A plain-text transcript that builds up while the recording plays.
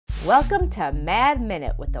Welcome to Mad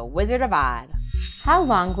Minute with the Wizard of Oz. How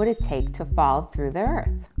long would it take to fall through the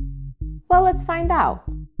earth? Well, let's find out.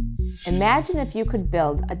 Imagine if you could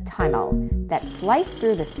build a tunnel that sliced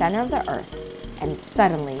through the center of the earth, and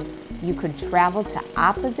suddenly you could travel to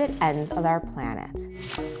opposite ends of our planet.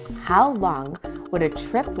 How long would a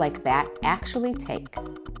trip like that actually take?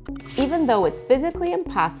 Even though it's physically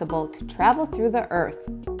impossible to travel through the earth,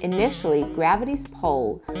 initially gravity's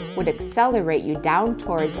pull would accelerate you down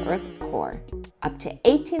towards Earth's core, up to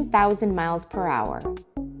 18,000 miles per hour.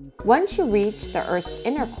 Once you reach the Earth's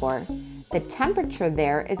inner core, the temperature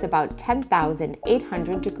there is about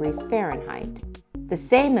 10,800 degrees Fahrenheit, the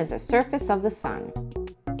same as the surface of the sun.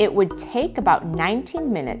 It would take about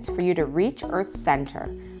 19 minutes for you to reach Earth's center,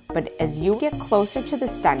 but as you get closer to the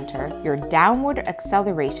center, your downward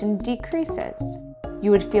acceleration decreases.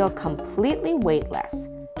 You would feel completely weightless,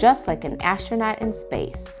 just like an astronaut in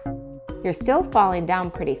space. You're still falling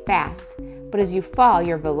down pretty fast, but as you fall,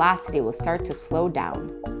 your velocity will start to slow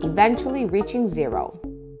down, eventually reaching zero,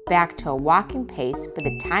 back to a walking pace by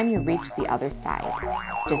the time you reach the other side.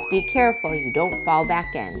 Just be careful you don't fall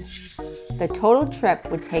back in. The total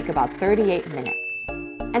trip would take about 38 minutes.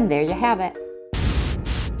 And there you have it.